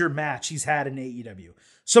major match he's had in AEW.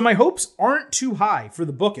 So my hopes aren't too high for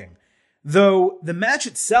the booking, though the match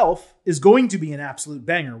itself is going to be an absolute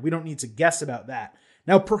banger. We don't need to guess about that.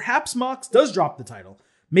 Now, perhaps Mox does drop the title.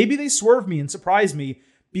 Maybe they swerve me and surprise me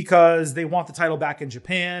because they want the title back in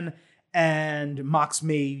Japan and Mox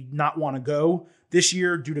may not want to go this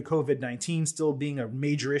year due to COVID-19 still being a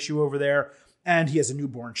major issue over there, and he has a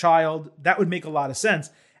newborn child. That would make a lot of sense.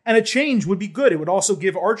 And a change would be good. It would also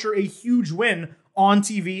give Archer a huge win on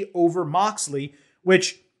TV over Moxley,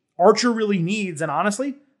 which Archer really needs. And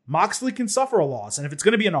honestly, Moxley can suffer a loss. And if it's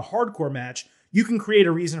going to be in a hardcore match, you can create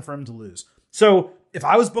a reason for him to lose. So if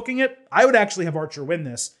I was booking it, I would actually have Archer win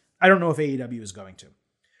this. I don't know if AEW is going to.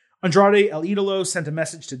 Andrade El Idolo sent a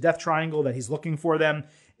message to Death Triangle that he's looking for them.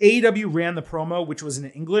 AEW ran the promo, which was in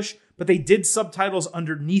English, but they did subtitles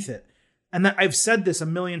underneath it. And I've said this a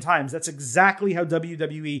million times. That's exactly how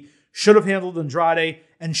WWE should have handled Andrade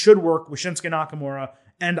and should work with Shinsuke Nakamura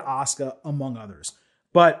and Asuka, among others.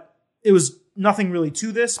 But it was nothing really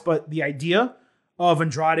to this, but the idea of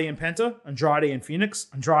Andrade and Penta, Andrade and Phoenix,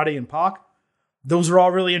 Andrade and Pac, those are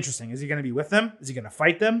all really interesting. Is he going to be with them? Is he going to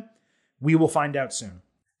fight them? We will find out soon.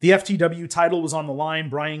 The FTW title was on the line,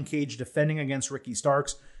 Brian Cage defending against Ricky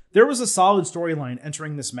Starks. There was a solid storyline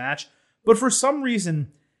entering this match, but for some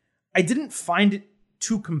reason, I didn't find it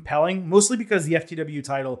too compelling, mostly because the FTW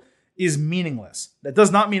title is meaningless. That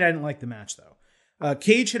does not mean I didn't like the match, though.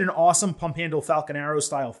 Cage hit an awesome pump handle Falcon Arrow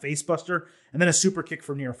style facebuster, and then a super kick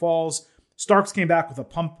for near falls. Starks came back with a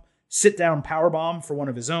pump sit-down powerbomb for one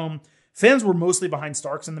of his own. Fans were mostly behind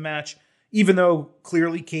Starks in the match, even though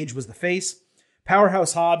clearly Cage was the face.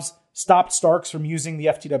 Powerhouse Hobbs stopped Starks from using the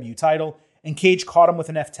FTW title, and Cage caught him with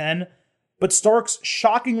an F10, but Starks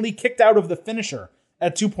shockingly kicked out of the finisher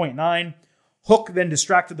at 2.9. Hook then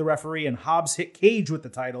distracted the referee, and Hobbs hit Cage with the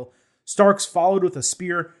title. Starks followed with a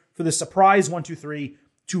spear for the surprise 1-2-3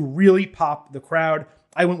 to really pop the crowd.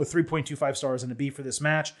 I went with 3.25 stars and a B for this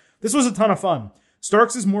match. This was a ton of fun.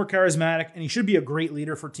 Starks is more charismatic, and he should be a great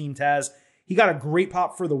leader for Team Taz. He got a great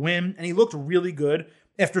pop for the win, and he looked really good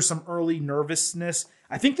after some early nervousness.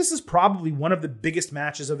 I think this is probably one of the biggest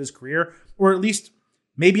matches of his career, or at least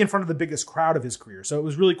maybe in front of the biggest crowd of his career. So it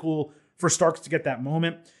was really cool for Starks to get that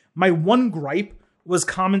moment. My one gripe was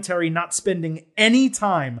commentary not spending any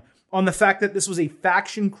time on the fact that this was a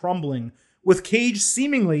faction crumbling, with Cage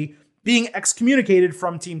seemingly being excommunicated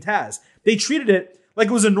from Team Taz. They treated it like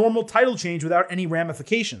it was a normal title change without any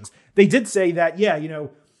ramifications. They did say that,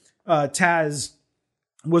 Taz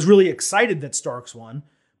was really excited that Starks won,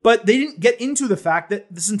 but they didn't get into the fact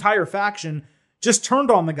that this entire faction just turned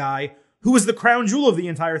on the guy who was the crown jewel of the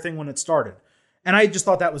entire thing when it started. And I just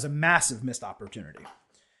thought that was a massive missed opportunity.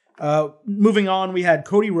 Moving on, we had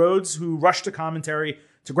Cody Rhodes, who rushed to commentary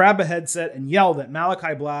to grab a headset and yell that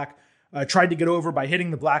Malachi Black tried to get over by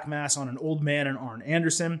hitting the Black Mass on an old man and Arn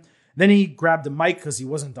Anderson. Then he grabbed a mic because he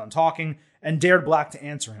wasn't done talking and dared Black to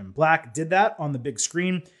answer him. Black did that on the big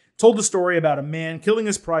screen, told the story about a man killing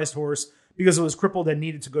his prized horse because it was crippled and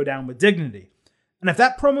needed to go down with dignity. And if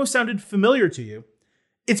that promo sounded familiar to you,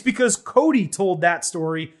 it's because Cody told that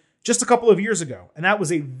story just a couple of years ago. And that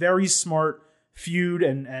was a very smart feud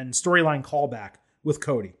and storyline callback with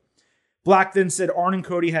Cody. Black then said Arn and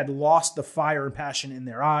Cody had lost the fire and passion in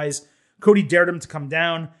their eyes. Cody dared him to come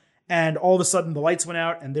down, and all of a sudden the lights went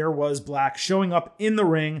out, and there was Black showing up in the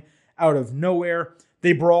ring out of nowhere.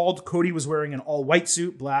 They brawled. Cody was wearing an all-white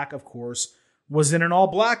suit. Black, of course, was in an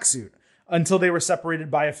all-black suit until they were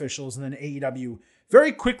separated by officials, and then AEW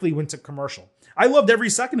very quickly went to commercial. I loved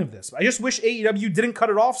every second of this. I just wish AEW didn't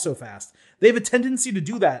cut it off so fast. They have a tendency to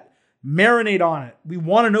do that Marinate on it. We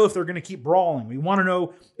want to know if they're going to keep brawling. We want to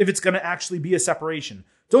know if it's going to actually be a separation.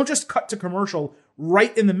 Don't just cut to commercial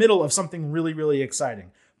right in the middle of something really, really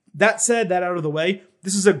exciting. That said, that out of the way,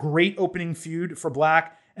 this is a great opening feud for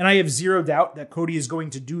Black, and I have zero doubt that Cody is going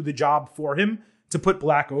to do the job for him to put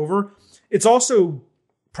Black over. It's also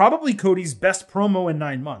probably Cody's best promo in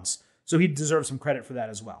 9 months, so he deserves some credit for that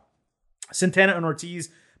as well. Santana and Ortiz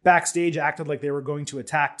backstage acted like they were going to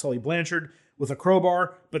attack Tully Blanchard with a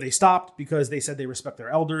crowbar, but they stopped because they said they respect their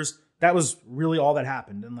elders. That was really all that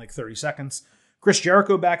happened in like 30 seconds. Chris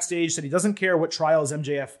Jericho backstage said he doesn't care what trials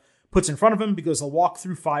MJF puts in front of him because he'll walk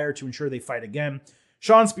through fire to ensure they fight again.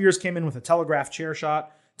 Shawn Spears came in with a telegraph chair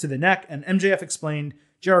shot to the neck, and MJF explained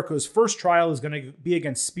Jericho's first trial is going to be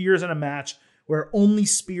against Spears in a match where only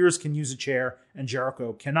Spears can use a chair and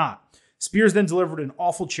Jericho cannot. Spears then delivered an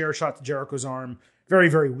awful chair shot to Jericho's arm, very,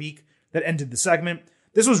 very weak, that ended the segment.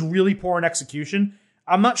 This was really poor in execution.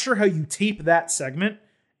 I'm not sure how you tape that segment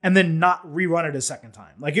and then not rerun it a second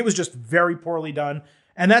time. Like, it was just very poorly done.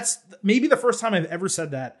 And that's maybe the first time I've ever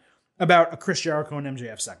said that about a Chris Jericho and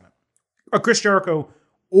MJF segment. A Chris Jericho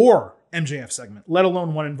or MJF segment, let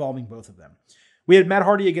alone one involving both of them. We had Matt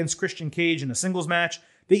Hardy against Christian Cage in a singles match.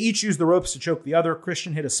 They each used the ropes to choke the other.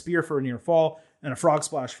 Christian hit a spear for a near fall and a frog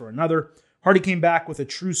splash for another. Hardy came back with a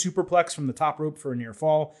true superplex from the top rope for a near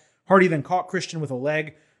fall. Hardy then caught Christian with a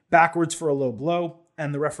leg backwards for a low blow,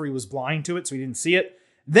 and the referee was blind to it, so he didn't see it.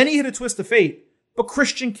 Then he hit a twist of fate, but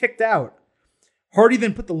Christian kicked out. Hardy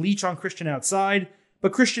then put the leech on Christian outside,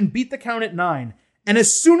 but Christian beat the count at 9, and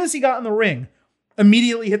as soon as he got in the ring,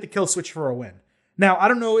 immediately hit the kill switch for a win. Now, I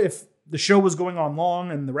don't know if the show was going on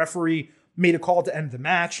long and the referee made a call to end the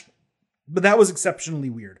match, but that was exceptionally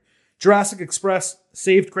weird. Jurassic Express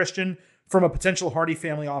saved Christian from a potential Hardy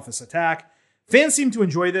family office attack. Fans seemed to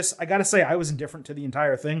enjoy this. I gotta say, I was indifferent to the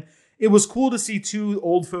entire thing. It was cool to see two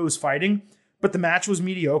old foes fighting, but the match was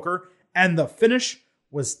mediocre and the finish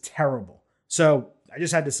was terrible. So I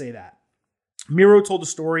just had to say that. Miro told a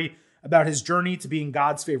story about his journey to being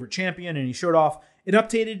God's favorite champion, and he showed off an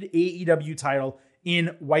updated AEW title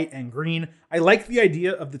in white and green. I like the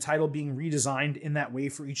idea of the title being redesigned in that way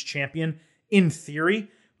for each champion in theory,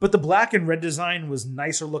 but the black and red design was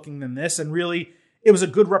nicer looking than this, and really, it was a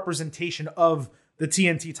good representation of the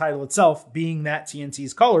TNT title itself, being that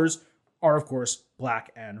TNT's colors are, of course,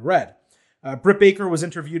 black and red. Britt Baker was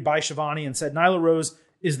interviewed by Shivani and said Nyla Rose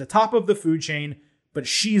is the top of the food chain, but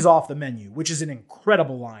she's off the menu, which is an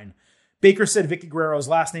incredible line. Baker said Vicky Guerrero's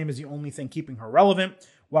last name is the only thing keeping her relevant,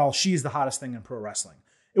 while she's the hottest thing in pro wrestling.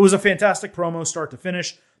 It was a fantastic promo start to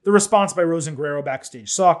finish. The response by Rose and Guerrero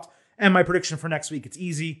backstage sucked, and my prediction for next week, it's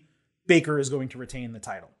easy. Baker is going to retain the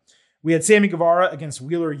title. We had Sammy Guevara against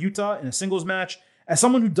Wheeler Yuta in a singles match. As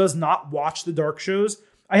someone who does not watch the dark shows,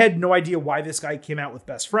 I had no idea why this guy came out with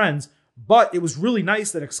best friends, but it was really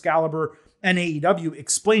nice that Excalibur and AEW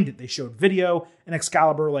explained it. They showed video, and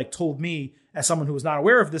Excalibur told me, as someone who was not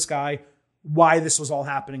aware of this guy, why this was all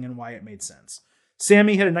happening and why it made sense.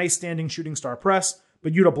 Sammy hit a nice standing shooting star press,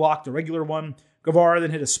 but Yuta blocked a regular one. Guevara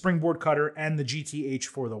then hit a springboard cutter and the GTH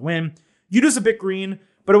for the win. Yuta's a bit green,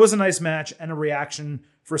 but it was a nice match and a reaction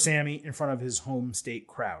for Sammy in front of his home state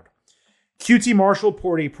crowd. QT Marshall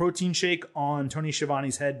poured a protein shake on Tony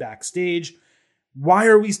Schiavone's head backstage. Why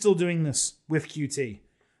are we still doing this with QT?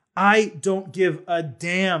 I don't give a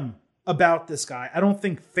damn about this guy. I don't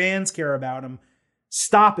think fans care about him.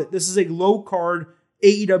 Stop it. This is a low card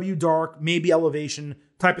AEW dark, maybe elevation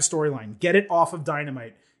type of storyline. Get it off of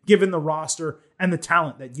Dynamite, given the roster and the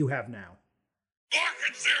talent that you have now.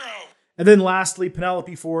 Market zero. And then lastly,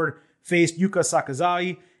 Penelope Ford faced Yuka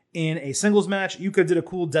Sakazaki in a singles match. Yuka did a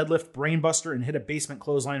cool deadlift brainbuster and hit a basement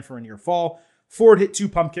clothesline for a near fall. Ford hit 2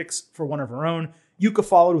 pump kicks for one of her own. Yuka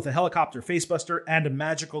followed with a helicopter facebuster and a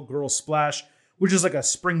magical girl splash, which is like a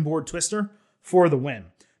springboard twister, for the win.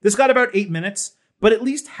 This got about 8 minutes, but at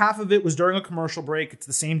least half of it was during a commercial break. It's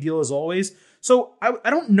the same deal as always. So I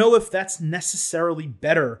don't know if that's necessarily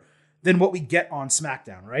better than what we get on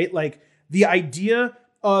SmackDown, right? Like, the idea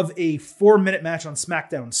of a 4-minute match on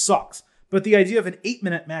SmackDown sucks, but the idea of an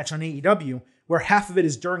 8-minute match on AEW, where half of it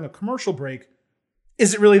is during a commercial break,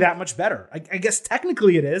 is it really that much better? I guess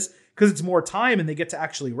technically it is, because it's more time and they get to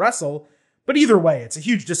actually wrestle. But either way, it's a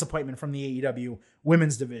huge disappointment from the AEW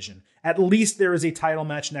women's division. At least there is a title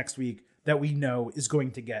match next week that we know is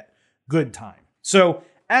going to get good time. So,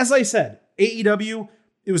 as I said, AEW,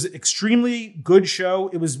 it was an extremely good show.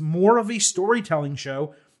 It was more of a storytelling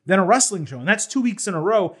show than a wrestling show. And that's 2 weeks in a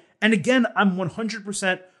row. And again, I'm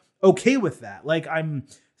 100% okay with that. Like, I'm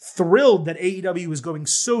thrilled that AEW is going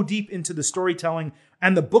so deep into the storytelling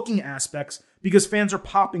and the booking aspects because fans are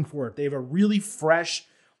popping for it. They have a really fresh,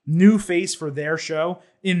 new face for their show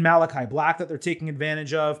in Malachi Black that they're taking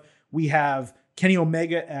advantage of. We have Kenny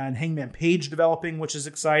Omega and Hangman Page developing, which is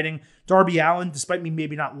exciting. Darby Allin, despite me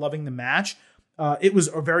maybe not loving the match, it was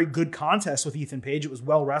a very good contest with Ethan Page. It was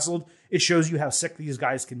well wrestled. It shows you how sick these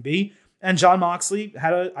guys can be. And Jon Moxley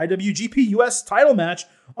had an IWGP US title match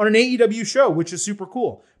on an AEW show, which is super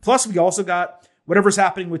cool. Plus, we also got whatever's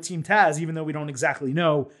happening with Team Taz, even though we don't exactly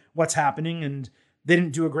know what's happening, and they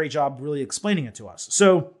didn't do a great job really explaining it to us.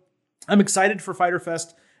 So I'm excited for Fyter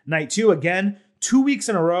Fest Night 2. Again, 2 weeks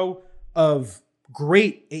in a row of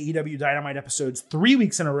great AEW Dynamite episodes, 3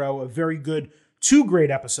 weeks in a row of very good, 2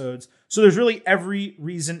 great episodes. So there's really every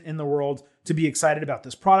reason in the world to be excited about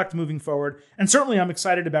this product moving forward. And certainly I'm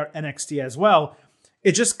excited about NXT as well.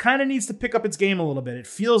 It just kind of needs to pick up its game a little bit. It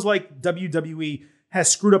feels like WWE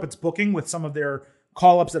has screwed up its booking with some of their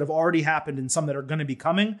call-ups that have already happened and some that are going to be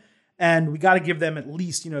coming. And we got to give them at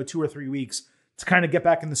least, 2 or 3 weeks to kind of get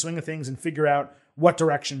back in the swing of things and figure out what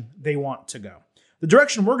direction they want to go. The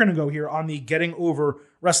direction we're going to go here on the Getting Over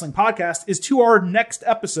Wrestling podcast is to our next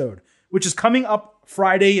episode, which is coming up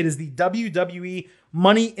Friday. It is the WWE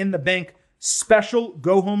Money in the Bank special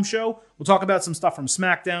go-home show. We'll talk about some stuff from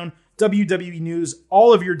SmackDown, WWE news,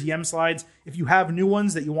 all of your DM slides. If you have new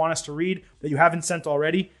ones that you want us to read that you haven't sent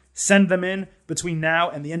already, send them in between now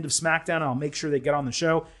and the end of SmackDown. I'll make sure they get on the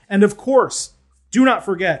show. And of course, do not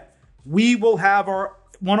forget, we will have our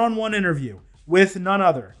one-on-one interview with none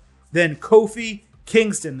other than Kofi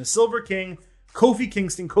Kingston, the Silver King, Kofi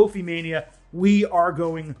Kingston, Kofi Mania. We are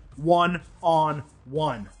going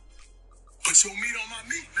one-on-one. Put your meat on my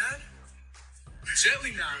meat, man.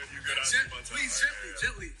 Gently now. Please,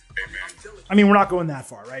 gently. I mean, we're not going that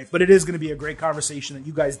far, right? But it is going to be a great conversation that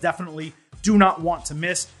you guys definitely do not want to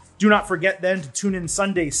miss. Do not forget then to tune in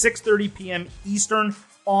Sunday, 6:30 p.m. Eastern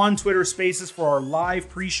on Twitter Spaces for our live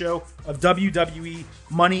pre-show of WWE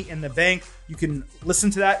Money in the Bank. You can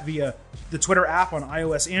listen to that via the Twitter app on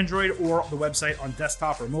iOS, Android, or the website on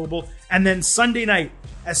desktop or mobile. And then Sunday night,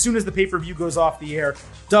 as soon as the pay-per-view goes off the air,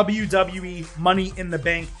 WWE Money in the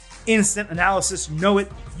Bank instant analysis. You know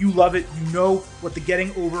it. You love it. You know what the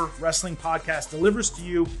Getting Over Wrestling podcast delivers to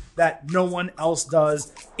you that no one else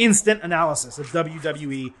does. Instant analysis of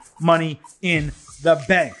WWE Money in the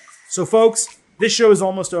Bank. So, folks, this show is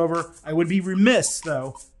almost over. I would be remiss,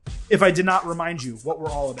 though, if I did not remind you what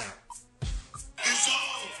we're all about. It's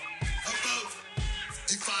all about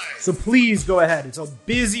the five. So please go ahead. It's a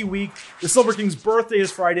busy week. The Silver King's birthday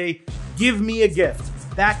is Friday. Give me a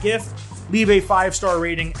gift. That gift, leave a 5-star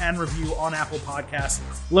rating and review on Apple Podcasts.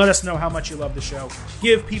 Let us know how much you love the show.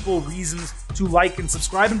 Give people reasons to like and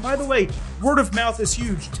subscribe. And by the way, word of mouth is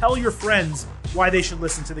huge. Tell your friends why they should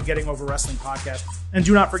listen to the Getting Over Wrestling podcast. And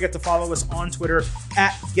do not forget to follow us on Twitter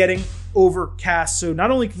at Getting Overcast. So not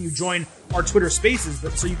only can you join our Twitter Spaces,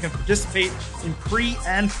 but so you can participate in pre-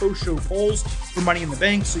 and post-show polls for Money in the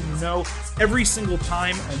Bank, so you know every single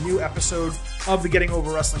time a new episode of the Getting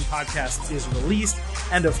Over Wrestling podcast is released.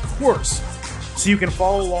 And of course, so you can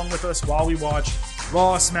follow along with us while we watch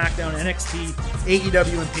Raw, SmackDown, NXT,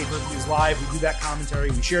 AEW, and pay-per-views live. We do that commentary.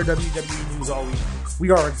 We share WWE news all week.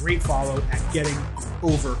 We are a great follow at Getting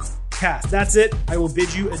Overcast. That's it. I will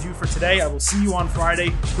bid you adieu for today. I will see you on Friday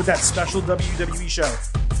with that special WWE show.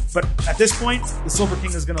 But at this point, the Silver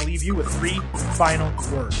King is going to leave you with 3 final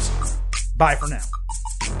words. Bye for now.